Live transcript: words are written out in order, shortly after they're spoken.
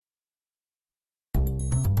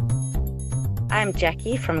I'm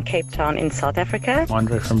Jackie from Cape Town in South Africa.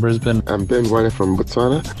 Andre from Brisbane. I'm Ben Wyner from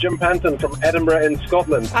Botswana. Jim Panton from Edinburgh in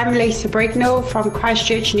Scotland. I'm Lisa Brignall from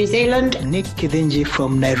Christchurch, New Zealand. Nick Kidinji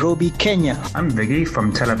from Nairobi, Kenya. I'm Viggy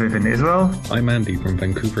from Tel Aviv in Israel. I'm Andy from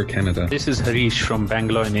Vancouver, Canada. This is Harish from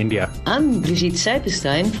Bangalore in India. I'm Brigitte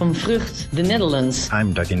Seipenstein from Vrucht, the Netherlands.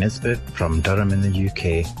 I'm Dougie Nisbet from Durham in the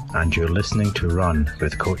UK, and you're listening to Run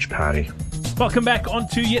with Coach Parry. Welcome back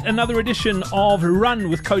onto yet another edition of Run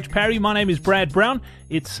with Coach Parry. My name is Brad Brown.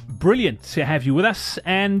 It's brilliant to have you with us.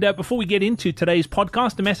 And before we get into today's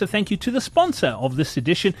podcast, a massive thank you to the sponsor of this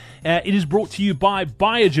edition. It is brought to you by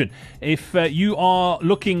Biogen. If you are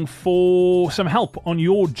looking for some help on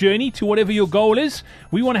your journey to whatever your goal is,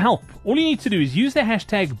 we want to help. All you need to do is use the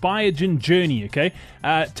hashtag BiogenJourney, okay?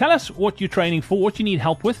 Tell us what you're training for, what you need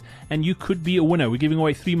help with, and you could be a winner. We're giving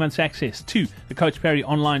away 3 months access to the Coach Parry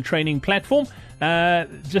online training platform.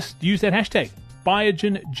 Just use that hashtag.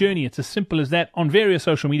 Biogen Journey. It's as simple as that on various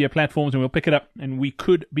social media platforms, and we'll pick it up, and we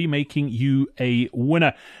could be making you a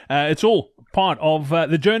winner. It's all part of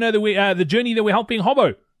the journey that we're helping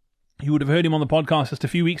Hobbo. You would have heard him on the podcast just a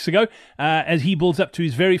few weeks ago as he builds up to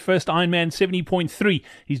his very first Ironman 70.3.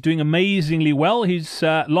 He's doing amazingly well. He's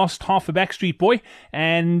lost half a Backstreet Boy,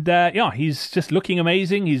 and he's just looking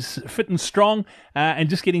amazing. He's fit and strong and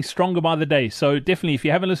just getting stronger by the day. So definitely, if you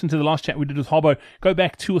haven't listened to the last chat we did with Hobbo, go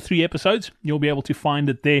back 2 or 3 episodes. You'll be able to find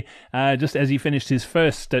it there just as he finished his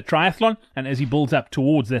first triathlon and as he builds up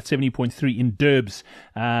towards that 70.3 in Derbs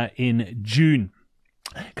in June.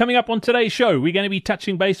 Coming up on today's show, we're going to be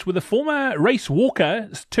touching base with a former race walker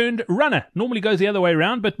turned runner. Normally goes the other way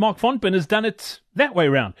around, but Mark Fontbin has done it that way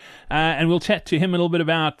around. And we'll chat to him a little bit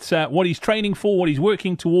about what he's training for, what he's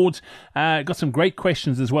working towards. Got some great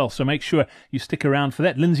questions as well, so make sure you stick around for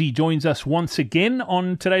that. Lindsay joins us once again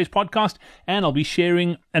on today's podcast, and I'll be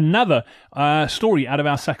sharing another story out of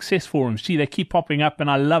our success forums. Gee, they keep popping up,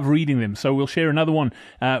 and I love reading them. So we'll share another one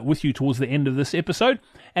with you towards the end of this episode.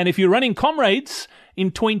 And if you're running Comrades in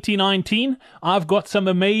 2019, I've got some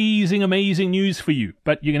amazing news for you.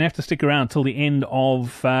 But you're going to have to stick around till the end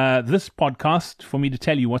of this podcast for me to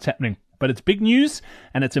tell you what's happening. But it's big news,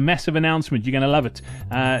 and it's a massive announcement. You're going to love it.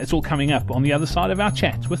 It's all coming up on the other side of our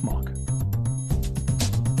chat with Mark.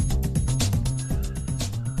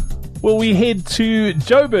 Well, we head to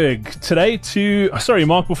Joburg today Sorry,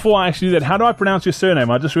 Mark, before I actually do that, how do I pronounce your surname?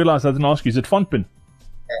 I just realized I didn't ask you. Is it Fontbin?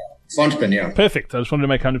 Fontbin, yeah. Perfect. I just wanted to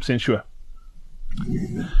make 100% sure.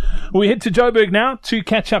 We head to Joburg now to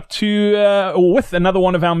catch up with another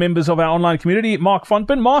one of our members of our online community, Mark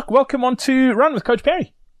Fontbin. Mark, welcome on to Run with Coach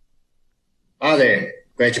Parry. Hi there.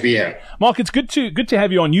 Great to be here. Mark, it's good to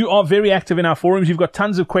have you on. You are very active in our forums. You've got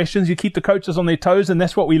tons of questions. You keep the coaches on their toes, and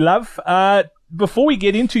that's what we love. Before we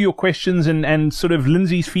get into your questions and sort of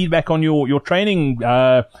Lindsay's feedback on your training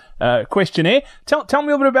questionnaire, tell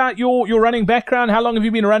me a little bit about your running background. How long have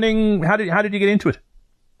you been running? How did you get into it?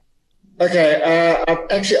 Okay,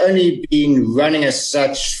 I've actually only been running as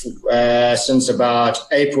such since about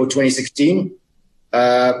April 2016.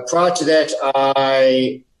 Prior to that,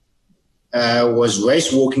 I was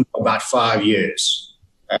race walking for about 5 years.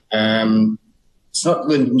 It's not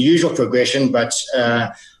the usual progression, but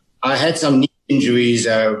I had some knee injuries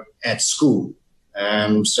at school.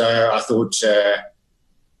 So I thought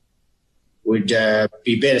would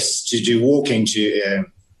be best to do walking to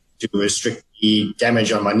restrict the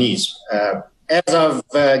damage on my knees. As I've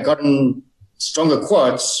gotten stronger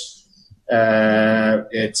quads,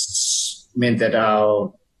 it's meant that I've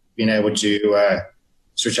been able to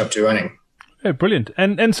switch up to running. Yeah, brilliant.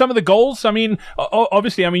 And some of the goals, I mean,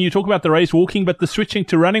 obviously, you talk about the race walking, but the switching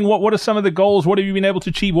to running, what are some of the goals? What have you been able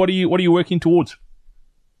to achieve? What are you working towards?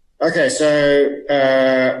 Okay, so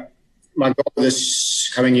my goal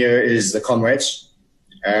this coming year is the Comrades.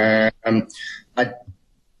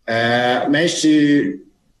 I managed to,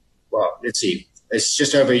 well, let's see. It's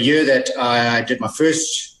just over a year that I did my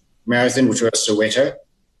first marathon, which was Soweto.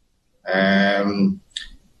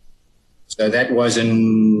 So that was I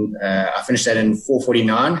finished that in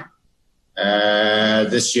 4:49.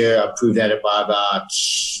 This year I proved that by about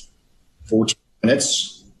 40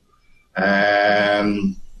 minutes.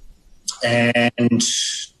 And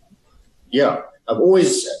yeah, I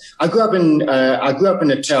grew up in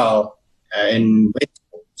Natal in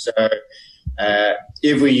Westport. So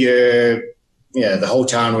every year, the whole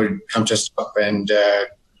town would come to a stop, and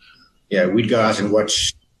we'd go out and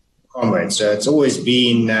watch Comrades. So it's always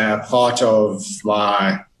been part of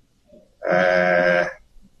my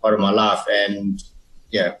life, and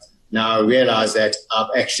now I realize that I've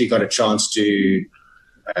actually got a chance to do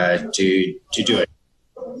it.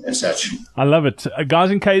 and such. I love it.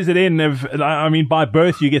 Guys in KZN by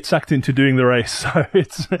birth, you get sucked into doing the race. So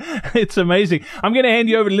it's amazing. I'm going to hand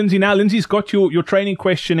you over to Lindsay now. Lindsay's got your training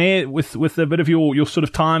questionnaire with a bit of your sort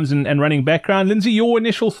of times and running background. Lindsay, your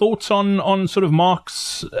initial thoughts on sort of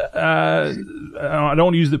Mark's, I don't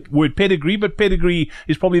want to use the word pedigree, but pedigree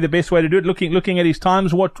is probably the best way to do it. Looking at his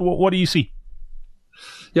times, what do you see?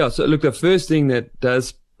 Yeah. So look, the first thing that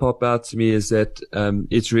does pop out to me is that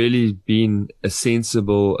it's really been a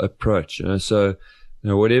sensible approach. So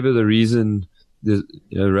whatever the reason, the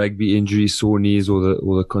rugby injury, sore knees, or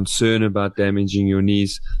the concern about damaging your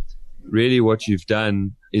knees, really what you've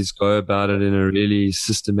done is go about it in a really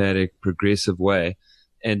systematic, progressive way,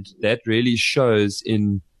 and that really shows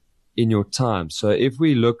in your time. So if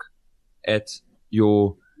we look at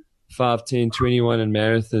your 5, 10, 21 and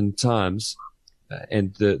marathon times,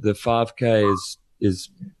 and the 5K is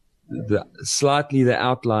slightly the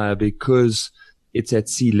outlier because it's at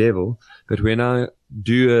sea level. But when I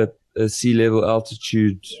do a sea level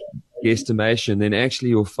altitude guesstimation, then actually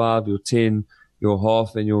your 5, your 10, your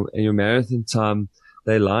half, and your marathon time,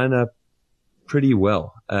 they line up pretty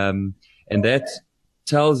well. And that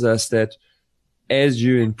tells us that as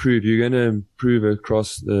you improve, you're going to improve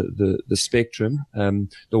across the spectrum.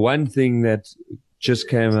 The one thing that just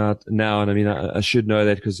came out now, and I mean, I should know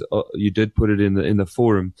that because you did put it in the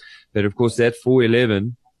forum, but of course that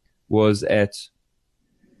 411 was at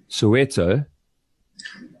Soweto.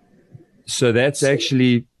 So that's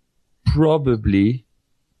actually probably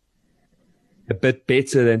a bit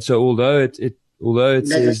better than, so although it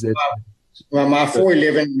says that. Well, my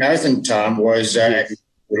 411 marathon time was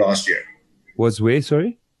last year. Was where,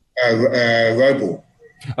 sorry? Roble.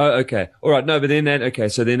 Oh, okay. All right. No, but then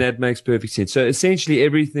so then that makes perfect sense. So essentially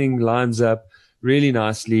everything lines up really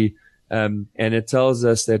nicely. And it tells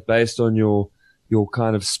us that based on your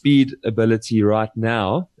kind of speed ability right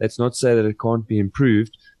now, that's not to say that it can't be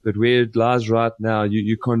improved, but where it lies right now,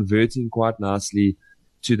 you're converting quite nicely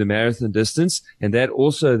to the marathon distance. And that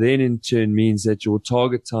also then in turn means that your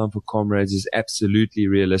target time for Comrades is absolutely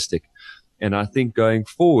realistic. And I think going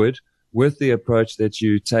forward, with the approach that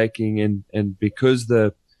you're taking and because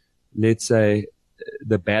let's say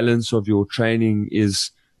the balance of your training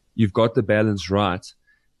is, you've got the balance right.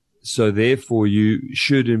 So therefore you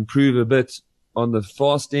should improve a bit on the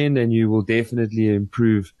fast end, and you will definitely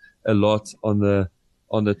improve a lot on the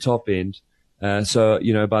top end. So,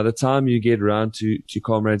 by the time you get around to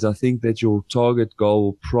Comrades, I think that your target goal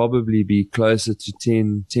will probably be closer to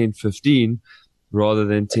 10-15. Rather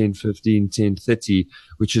than 10-15, 10-30,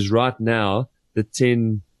 which is right now the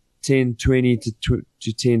 10-20 to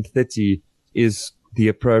 10-30 is the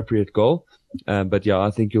appropriate goal. But yeah,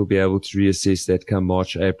 I think you'll be able to reassess that come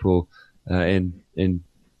March, April, and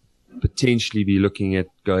potentially be looking at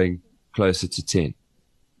going closer to 10.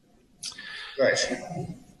 Right.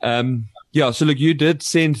 Yeah. So look, you did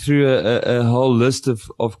send through a whole list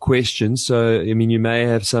of questions. So, I mean, you may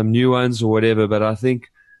have some new ones or whatever, but I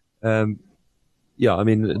think, yeah, I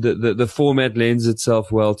mean, the format lends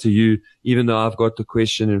itself well to you, even though I've got the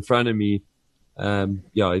question in front of me.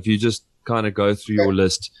 Yeah, if you just kind of go through your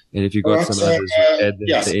list, and if you've got some others, add them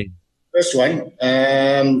at the end. First one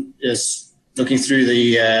is looking through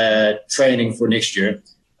the training for next year.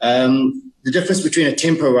 The difference between a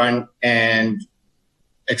tempo run and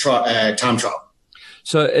a time trial.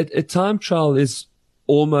 So a time trial is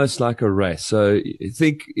almost like a race. So I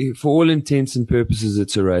think for all intents and purposes,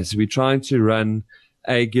 it's a race. We're trying to run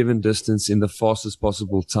a given distance in the fastest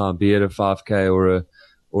possible time, be it a 5K or a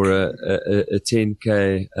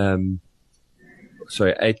 10K.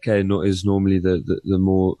 8K is normally the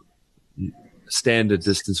more standard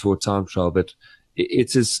distance for a time trial, but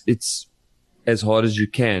it's as hard as you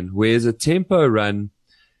can. Whereas a tempo run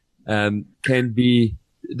can be,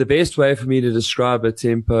 the best way for me to describe a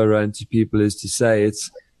tempo run to people is to say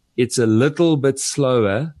it's a little bit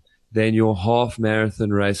slower than your half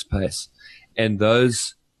marathon race pace. And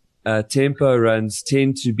those tempo runs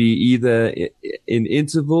tend to be either in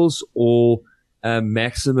intervals or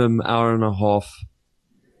maximum hour and a half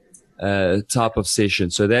type of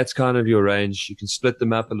session. So that's kind of your range. You can split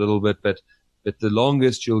them up a little bit, but the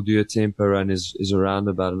longest you'll do a tempo run is around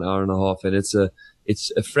about an hour and a half, and it's a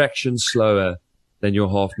fraction slower than your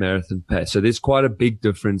half marathon pace. So there's quite a big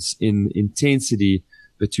difference in intensity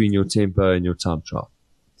between your tempo and your time trial.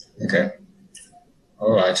 Okay.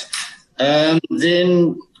 All right.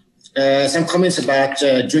 Then some comments about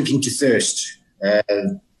drinking to thirst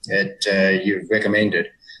that you've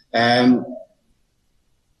recommended. About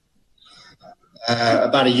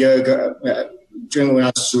a year ago, during when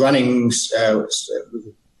I was running,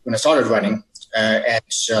 when I started running at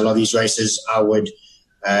a lot of these races, I would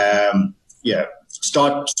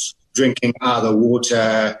start drinking either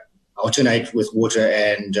water, alternate with water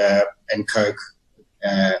and Coke,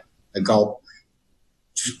 a gulp,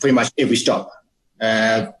 pretty much every stop.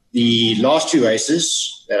 The last 2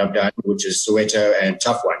 races that I've done, which is Soweto and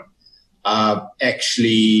Tough One,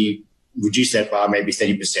 actually reduced that by maybe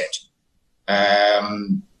 30%.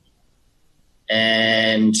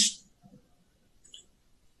 And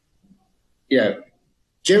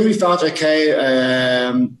generally felt okay.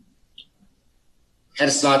 Had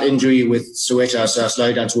a slight injury with Soweto, so I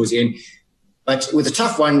slowed down towards the end. But with the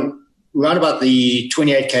Tough One, around about the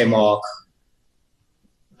 28K mark,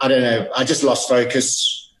 I don't know, I just lost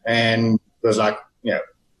focus and was like,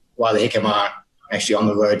 why the heck am I actually on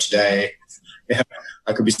the road today?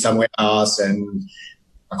 I could be somewhere else, and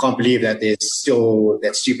I can't believe that there's still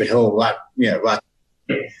that stupid hill right.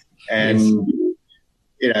 And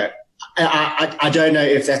I don't know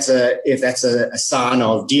if that's a sign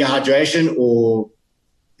of dehydration or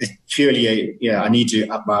it's purely I need to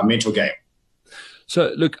up my mental game.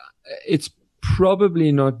 So look, it's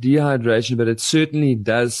probably not dehydration, but it certainly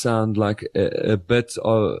does sound like a bit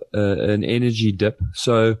of an energy dip.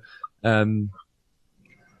 So, I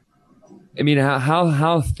mean,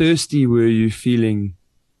 how thirsty were you feeling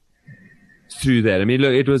through that? I mean,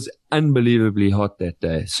 look, it was unbelievably hot that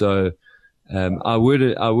day. So, I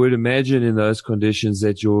would imagine in those conditions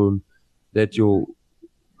that your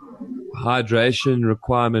hydration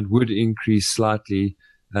requirement would increase slightly.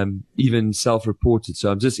 Even self-reported. So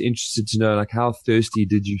I'm just interested to know, like, how thirsty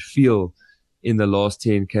did you feel in the last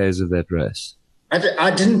 10Ks of that race?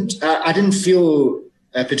 I didn't feel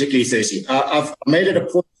particularly thirsty. I've made it a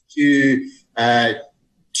point to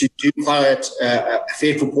do quite a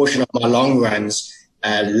fair proportion of my long runs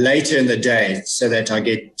later in the day, so that I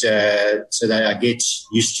get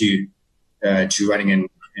used to running in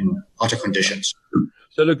hotter conditions.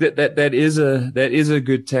 So look, that is a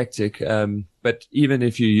good tactic. But even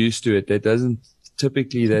if you're used to it, that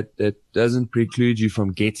doesn't preclude you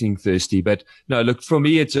from getting thirsty. But no, look, for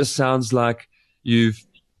me, it just sounds like you've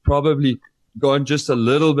probably gone just a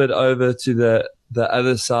little bit over to the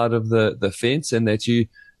other side of the fence, and that you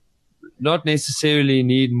not necessarily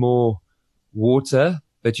need more water,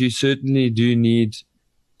 but you certainly do need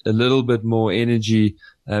a little bit more energy.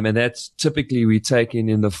 And that's typically we take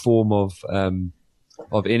in the form of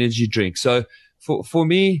energy drink. So for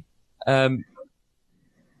me,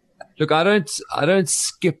 look, I don't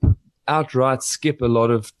outright skip a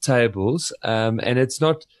lot of tables. And it's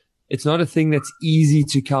not a thing that's easy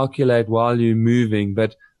to calculate while you're moving,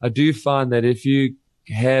 but I do find that if you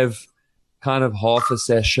have kind of half a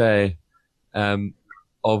sachet,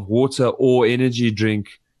 of water or energy drink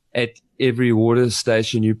at every water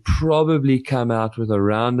station, you probably come out with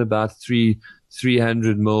around about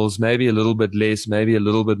 300 mils, maybe a little bit less, maybe a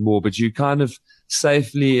little bit more, but you kind of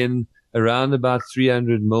safely in around about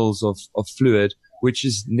 300 mils of fluid, which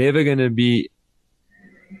is never going to be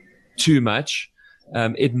too much.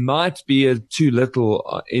 It might be too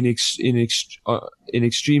little in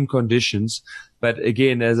extreme conditions. But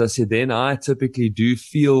again, as I said, then I typically do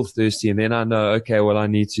feel thirsty, and then I know, okay, well, I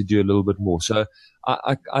need to do a little bit more. So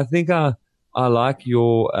I think I like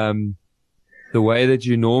your, the way that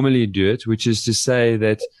you normally do it, which is to say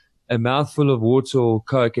that a mouthful of water or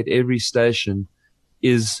Coke at every station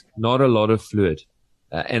is not a lot of fluid.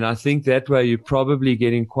 And I think that way you're probably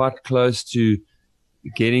getting quite close to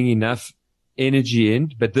getting enough energy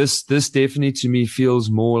in. But this definitely to me feels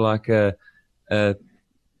more like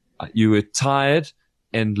you were tired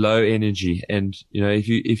and low energy. And,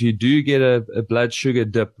 if you do get a blood sugar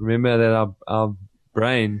dip, remember that our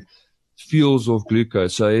brain fuels off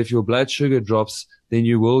glucose. So if your blood sugar drops, then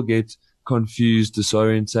you will get confused,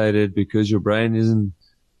 disorientated, because your brain isn't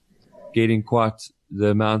getting quite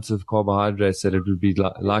the amount of carbohydrates that it would be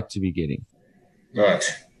like to be getting. Right.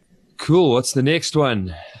 Cool. What's the next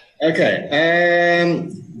one? Okay.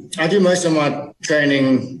 I do most of my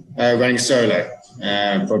training running solo.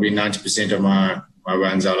 Probably 90% of my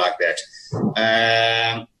runs are like that.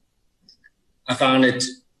 I found it,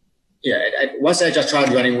 at one stage I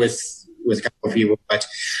tried running with a couple of people, but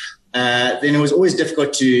then it was always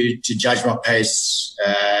difficult to judge my pace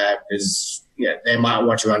because they might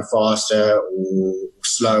want to run faster or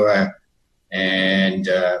slower, and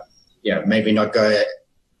maybe not go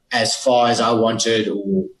as far as I wanted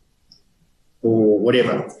or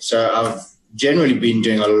whatever. So I've generally been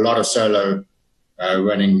doing a lot of solo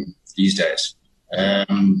running these days.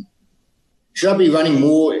 Should I be running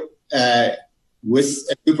more with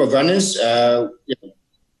a group of runners?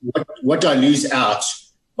 What do I lose out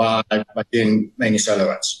by doing mainly solo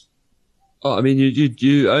runs? Oh, I mean,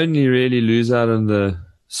 you only really lose out on the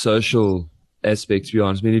social aspect, to be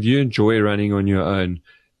honest. I mean, if you enjoy running on your own,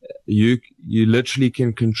 you literally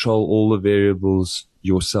can control all the variables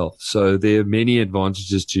yourself. So there are many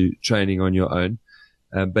advantages to training on your own.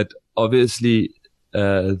 But obviously,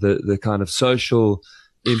 the kind of social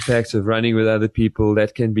impact of running with other people,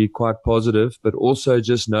 that can be quite positive, but also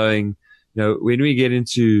just knowing, when we get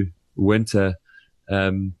into winter,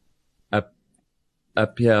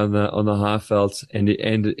 up here on the Highveld, and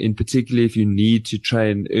in particular, if you need to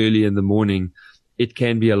train early in the morning, it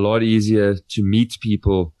can be a lot easier to meet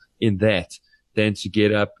people in that than to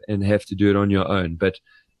get up and have to do it on your own. But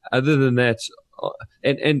other than that,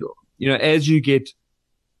 and as you get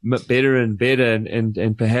better and better,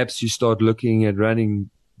 and perhaps you start looking at running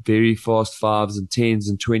very fast 5s and 10s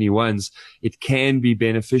and 21s, it can be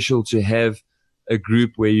beneficial to have a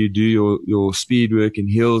group where you do your speed work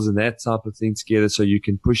and hills and that type of thing together, so you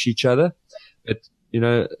can push each other. But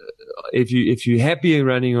if you're happy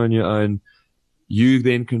running on your own, you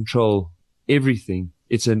then control everything.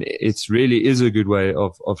 It's really is a good way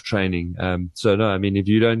of training. So no, I mean, if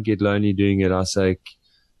you don't get lonely doing it, I say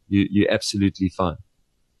you're absolutely fine.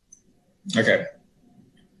 Okay.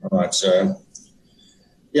 All right. So,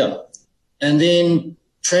 yeah. And then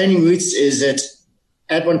training routes, is it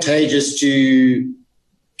advantageous to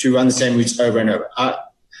run the same routes over and over?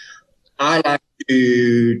 I like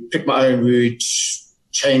to pick my own route,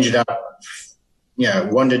 change it up,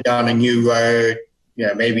 wander down a new road,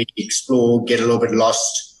 maybe explore, get a little bit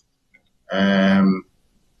lost.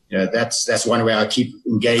 That's one way I keep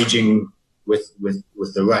engaging with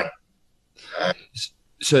the run.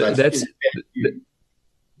 So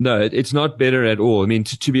no, it's not better at all. I mean,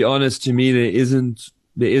 to be honest, to me, there isn't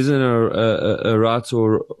a right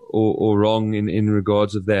or wrong in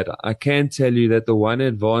regards of that. I can tell you that the one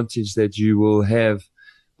advantage that you will have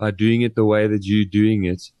by doing it the way that you're doing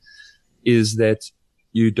it is that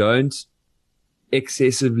you don't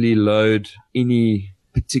excessively load any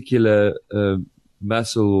particular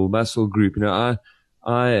muscle group. My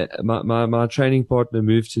training partner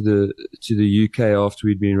moved to the UK after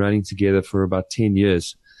we'd been running together for about 10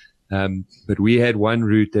 years. But we had one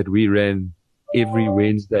route that we ran every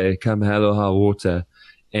Wednesday, come hell or high water,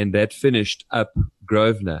 and that finished up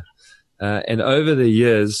Grosvenor. And over the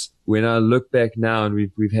years, when I look back now, and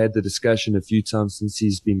we've had the discussion a few times since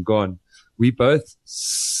he's been gone, we both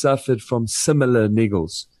suffered from similar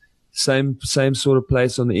niggles. Same sort of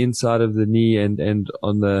place on the inside of the knee and in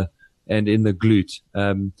the glute.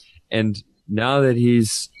 And now that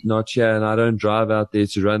he's not here and I don't drive out there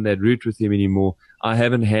to run that route with him anymore, I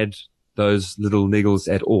haven't had those little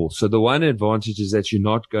niggles at all. So the one advantage is that you're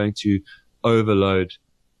not going to overload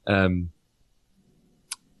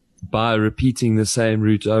by repeating the same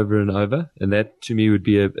route over and over. And that to me would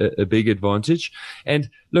be a big advantage. And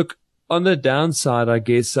look, on the downside, I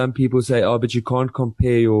guess some people say, oh, but you can't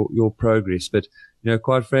compare your progress. But,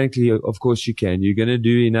 quite frankly, of course you can. You're going to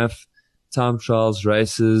do enough time trials,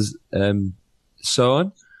 races, so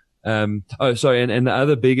on. And the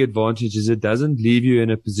other big advantage is it doesn't leave you in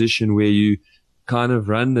a position where you kind of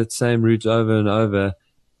run that same route over and over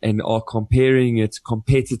and are comparing it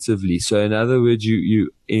competitively. So in other words,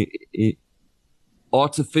 you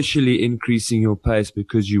artificially increasing your pace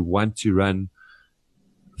because you want to run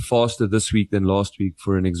faster this week than last week,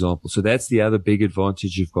 for an example. So that's the other big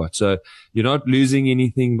advantage you've got. So you're not losing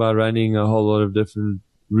anything by running a whole lot of different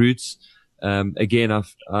routes. Again,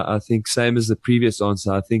 I think same as the previous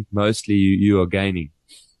answer, I think mostly you are gaining.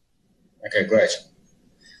 Okay, great.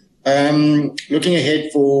 Looking ahead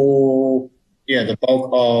for the bulk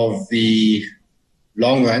of the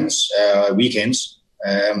long runs, weekends,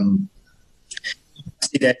 I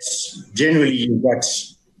see that generally you've got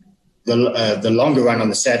the longer run on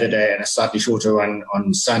the Saturday and a slightly shorter run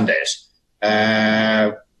on Sundays.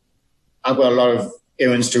 I've got a lot of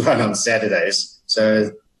errands to run on Saturdays,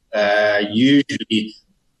 so usually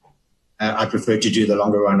I prefer to do the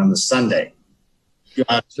longer run on the Sunday. Do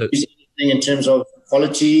you see anything in terms of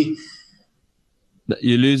quality?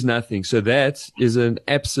 You lose nothing. So that is an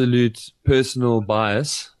absolute personal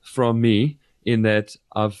bias from me, in that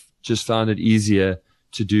I've just found it easier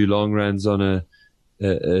to do long runs on a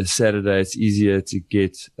Saturday. It's easier to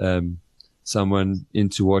get someone in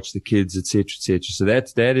to watch the kids, etc., etc. So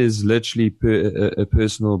that is literally a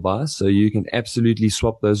personal bias. So you can absolutely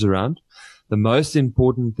swap those around. The most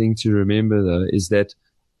important thing to remember, though, is that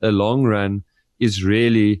a long run is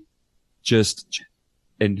really just,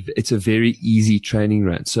 and it's a very easy training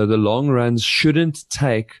run. So the long runs shouldn't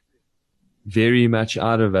take very much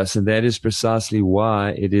out of us, and that is precisely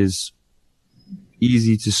why it is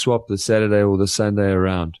easy to swap the Saturday or the Sunday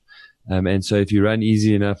around. And so if you run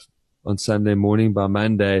easy enough on Sunday morning, by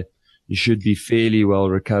Monday, you should be fairly well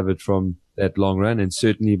recovered from that long run. And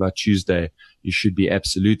certainly by Tuesday, you should be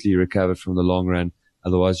absolutely recovered from the long run.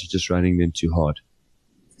 Otherwise, you're just running them too hard.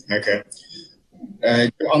 Okay.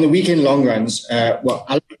 On the weekend long runs, I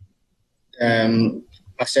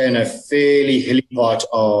stay in a fairly hilly part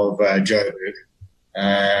of Joburg.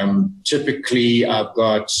 Typically, I've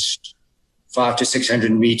got 500 to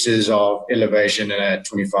 600 meters of elevation in a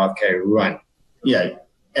 25k run. Yeah.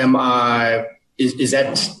 Is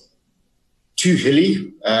that too hilly?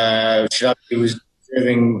 Should I be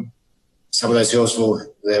reserving some of those hills for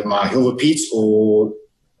my hill repeats, or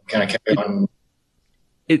can I carry on?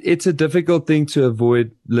 It's a difficult thing to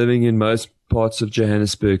avoid living in most parts of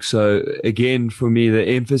Johannesburg. So again, for me, the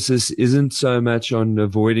emphasis isn't so much on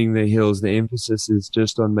avoiding the hills. The emphasis is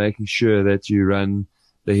just on making sure that you run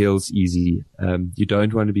the hills easy. You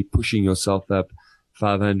don't want to be pushing yourself up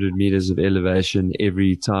 500 meters of elevation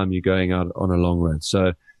every time you're going out on a long run.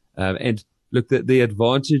 So, and look, the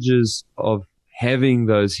advantages of having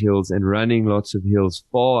those hills and running lots of hills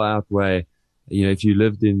far outweigh, if you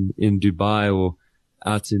lived in Dubai or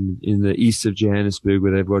out in the east of Johannesburg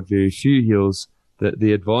where they've got very few hills,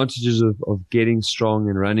 the advantages of getting strong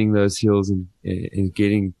and running those hills and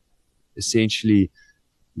getting essentially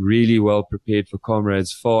really well prepared for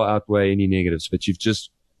comrades far outweigh any negatives. But you've just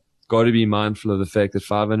got to be mindful of the fact that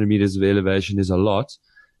 500 meters of elevation is a lot.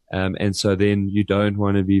 And so then you don't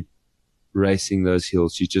want to be racing those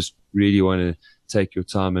hills. You just really want to take your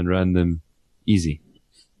time and run them easy.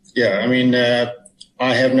 Yeah, I mean,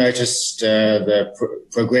 I have noticed the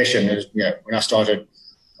progression. When I started,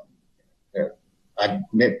 I'd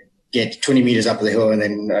get 20 meters up the hill and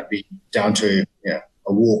then I'd be down to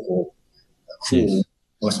a walk or a crawl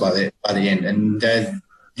almost by the end. And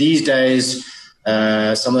these days,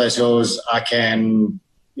 some of those hills I can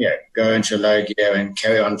go into low gear and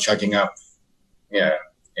carry on chugging up.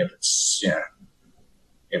 If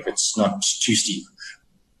it's not too steep.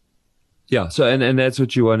 Yeah. So, and that's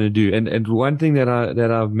what you want to do. And one thing that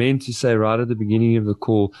I meant to say right at the beginning of the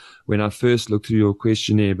call when I first looked through your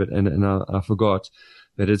questionnaire, and I forgot,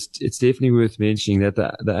 but it's definitely worth mentioning that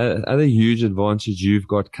the other huge advantage you've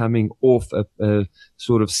got coming off a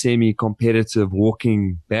sort of semi-competitive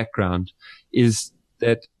walking background is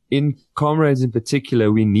that in comrades in particular,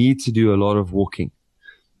 we need to do a lot of walking.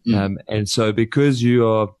 And so because you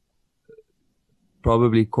are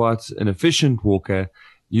probably quite an efficient walker,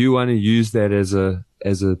 you want to use that as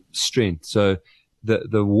a strength. So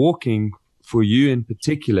the walking for you in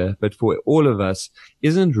particular, but for all of us,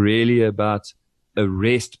 isn't really about a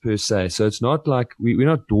rest per se. So it's not like we're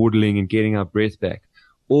not dawdling and getting our breath back.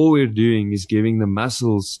 All we're doing is giving the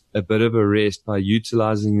muscles a bit of a rest by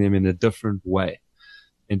utilizing them in a different way.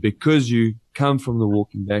 And because you come from the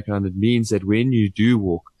walking background, it means that when you do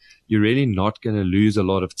walk, you're really not going to lose a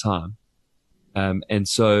lot of time. And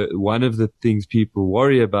so one of the things people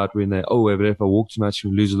worry about when but if I walk too much,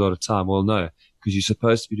 you'll lose a lot of time. Well, no, because you're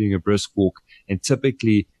supposed to be doing a brisk walk. And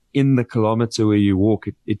typically in the kilometer where you walk,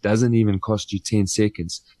 it doesn't even cost you 10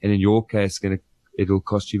 seconds. And in your case, it'll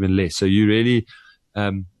cost you even less. So you really,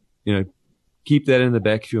 keep that in the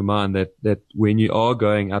back of your mind that when you are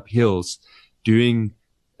going up hills, doing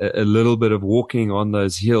a little bit of walking on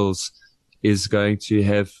those hills is going to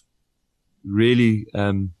have really,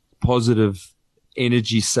 positive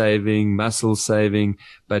energy saving, muscle saving,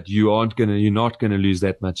 but you're not going to lose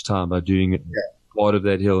that much time by doing it part of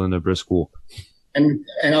that hill in a brisk walk. And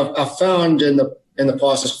I've found in the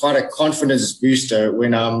past it's quite a confidence booster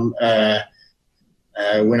when I'm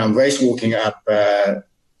race walking up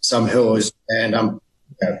some hills and I'm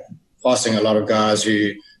passing a lot of guys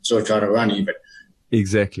who sort of try to run even.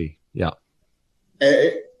 Exactly. Yeah.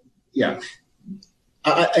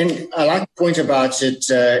 And I like the point about it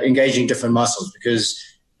engaging different muscles because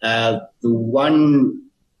the one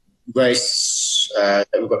race that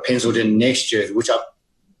we've got penciled in next year, which I'm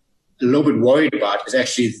a little bit worried about, is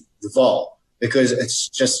actually the Vaal because it's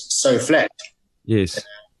just so flat. Yes.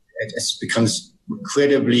 It becomes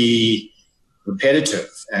incredibly repetitive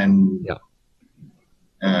and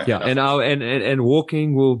and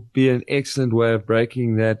walking will be an excellent way of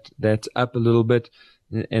breaking that up a little bit.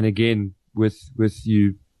 And again, with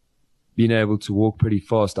you being able to walk pretty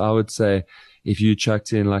fast, I would say if you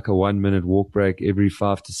chucked in like a 1 minute walk break every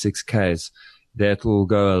 5 to 6 Ks, that will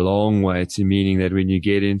go a long way to meaning that when you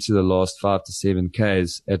get into the last 5 to 7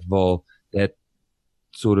 Ks at Vaal, that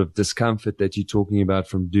sort of discomfort that you're talking about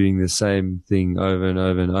from doing the same thing over and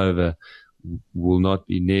over and over will not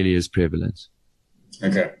be nearly as prevalent.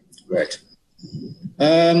 Okay, great.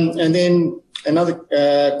 And then another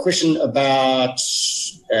question about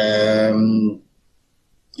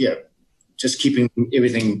just keeping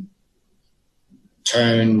everything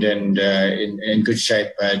toned and in good shape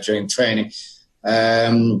during training.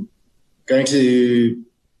 Going to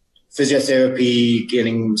physiotherapy,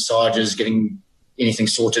 getting massages, getting anything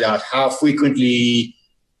sorted out. How frequently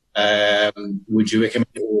would you recommend,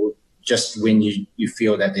 or just when you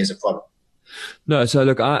feel that there's a problem? No, so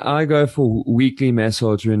look, I go for weekly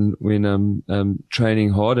massage when I'm training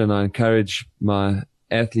hard, and I encourage my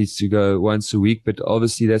athletes to go once a week, but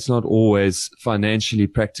obviously that's not always financially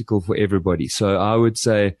practical for everybody. So I would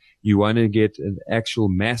say you want to get an actual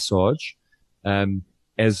massage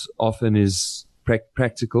as often as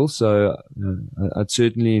practical. So I'd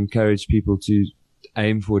certainly encourage people to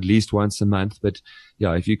aim for at least once a month, but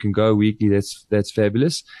yeah, if you can go weekly, that's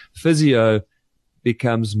fabulous. Physio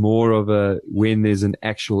becomes more of a when there's an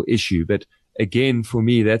actual issue, but again, for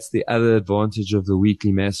me, that's the other advantage of the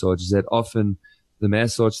weekly massage, is that often the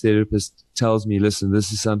massage therapist tells me, listen,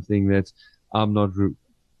 this is something that I'm not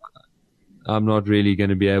really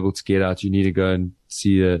going to be able to get out. You need to go and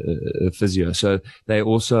see a physio. So they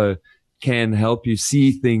also can help you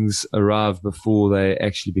see things arrive before they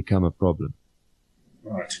actually become a problem.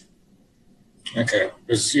 Right. Okay.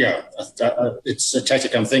 It's a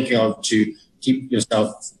tactic I'm thinking of to keep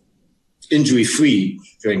yourself injury-free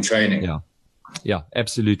during training. Yeah,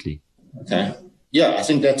 absolutely. Okay. Yeah, I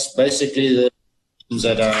think that's basically the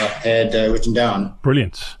that I had written down.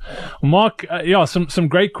 Brilliant. Mark, some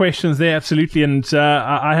great questions there, absolutely. And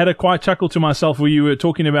I had a quiet chuckle to myself where you were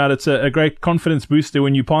talking about it's a great confidence booster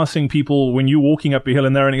when you're passing people, when you're walking up a hill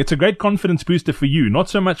and they're running. It's a great confidence booster for you, not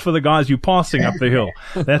so much for the guys you're passing up the hill.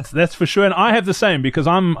 That's for sure. And I have the same because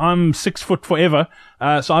I'm 6 foot forever.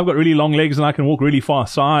 So I've got really long legs and I can walk really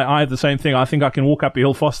fast. So I have the same thing. I think I can walk up a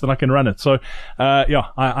hill faster than I can run it. So,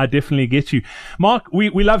 I definitely get you. Mark,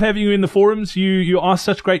 we love having you in the forums. You ask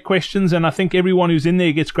such great questions, and I think everyone who's in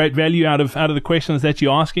there gets great value out of the questions that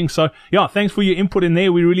you're asking. So, thanks for your input in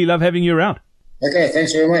there. We really love having you around. Okay,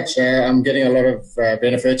 thanks very much. I'm getting a lot of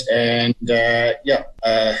benefit, and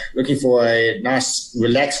looking for a nice,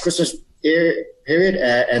 relaxed Christmas period,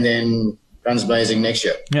 and then guns blazing next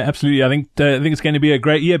year. Yeah, absolutely. I think it's going to be a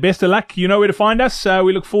great year. Best of luck. You know where to find us.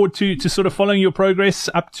 We look forward to sort of following your progress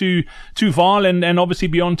up to Vaal and obviously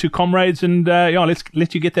beyond to Comrades. And let's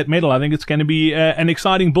let you get that medal. I think it's going to be an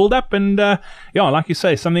exciting build up. And like you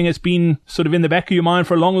say, something that's been sort of in the back of your mind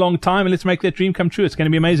for a long, long time. And let's make that dream come true. It's going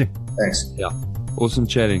to be amazing. Thanks. Yeah. Awesome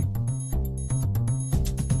chatting.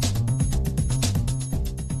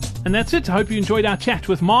 And that's it. I hope you enjoyed our chat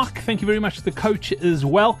with Mark. Thank you very much to the coach as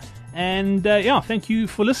well. And thank you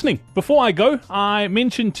for listening. Before I go, I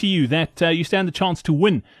mentioned to you that you stand a chance to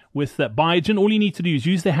win with Biogen. All you need to do is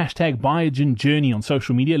use the hashtag BiogenJourney on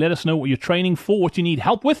social media. Let us know what you're training for, what you need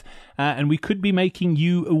help with, and we could be making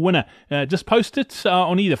you a winner. Just post it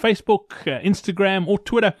on either Facebook, Instagram, or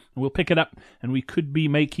Twitter, and we'll pick it up, and we could be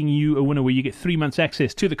making you a winner where you get 3 months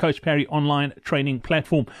access to the Coach Parry online training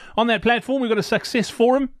platform. On that platform, we've got a success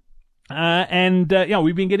forum.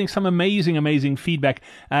 We've been getting some amazing feedback.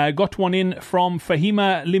 Got one in from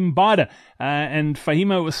Fahima Limbada. And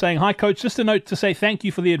Fahima was saying, "Hi, coach. Just a note to say thank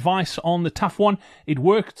you for the advice on the tough one. I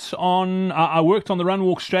worked on the run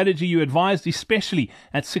walk strategy you advised, especially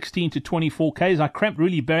at 16 to 24 Ks. I cramped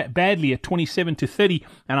really badly at 27 to 30,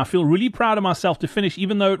 and I feel really proud of myself to finish,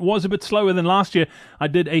 even though it was a bit slower than last year. I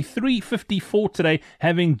did a 3:54 today,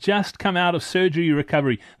 having just come out of surgery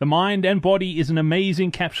recovery. The mind and body is an amazing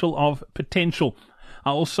capsule of potential."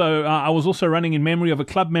 I was also running in memory of a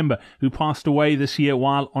club member who passed away this year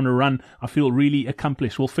while on a run. I feel really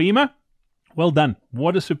accomplished. Well, Fahima, well done.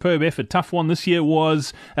 What a superb effort. Tough one this year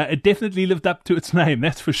was, it definitely lived up to its name,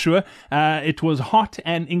 that's for sure. It was hot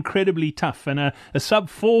and incredibly tough, and a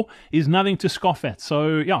sub-4 is nothing to scoff at.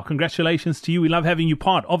 So, congratulations to you. We love having you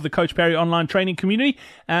part of the Coach Parry online training community.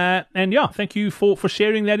 Thank you for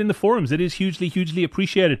sharing that in the forums. It is hugely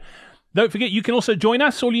appreciated. Don't forget, you can also join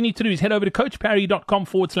us. All you need to do is head over to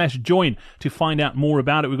coachparry.com/join to find out more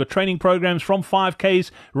about it. We've got training programs from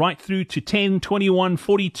 5Ks right through to 10, 21,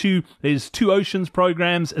 42. There's 2 Oceans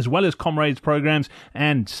programs as well as Comrades programs.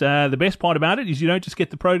 And the best part about it is you don't just get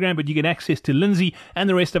the program, but you get access to Lindsay and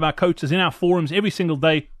the rest of our coaches in our forums every single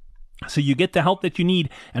day. So you get the help that you need,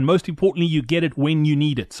 and most importantly, you get it when you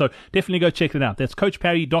need it. So definitely go check it out. That's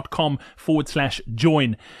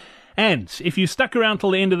coachparry.com/join. And if you stuck around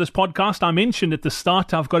till the end of this podcast, I mentioned at the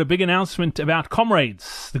start, I've got a big announcement about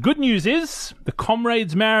Comrades. The good news is the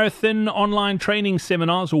Comrades Marathon online training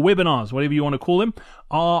seminars or webinars, whatever you want to call them,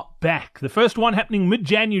 are back. The first one happening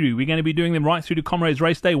mid-January. We're going to be doing them right through to Comrades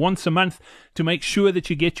Race Day once a month to make sure that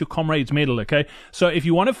you get your Comrades medal, okay? So if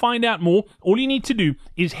you want to find out more, all you need to do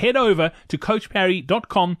is head over to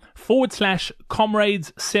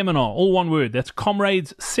coachparry.com/Comrades Seminar. All one word. That's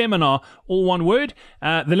Comrades Seminar, all one word.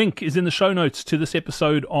 The link is in the show notes to this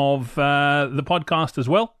episode of the podcast as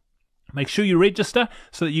well. Make sure you register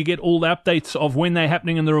so that you get all the updates of when they're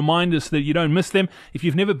happening and the reminders so that you don't miss them. If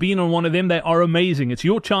you've never been on one of them, they are amazing. It's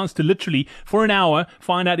your chance to literally, for an hour,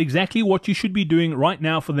 find out exactly what you should be doing right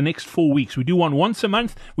now for the next 4 weeks. We do one once a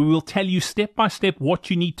month. We will tell you step by step what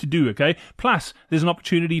you need to do, okay? Plus, there's an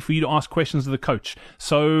opportunity for you to ask questions of the coach.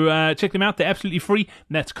 So check them out. They're absolutely free.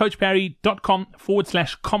 That's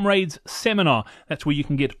coachparry.com/Comrades Seminar. That's where you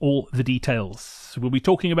can get all the details. We'll be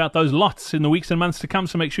talking about those lots in the weeks and months to come,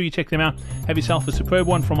 so make sure you check them out. Have yourself a superb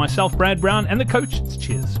one from myself, Brad Brown, and the coach.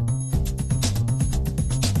 Cheers.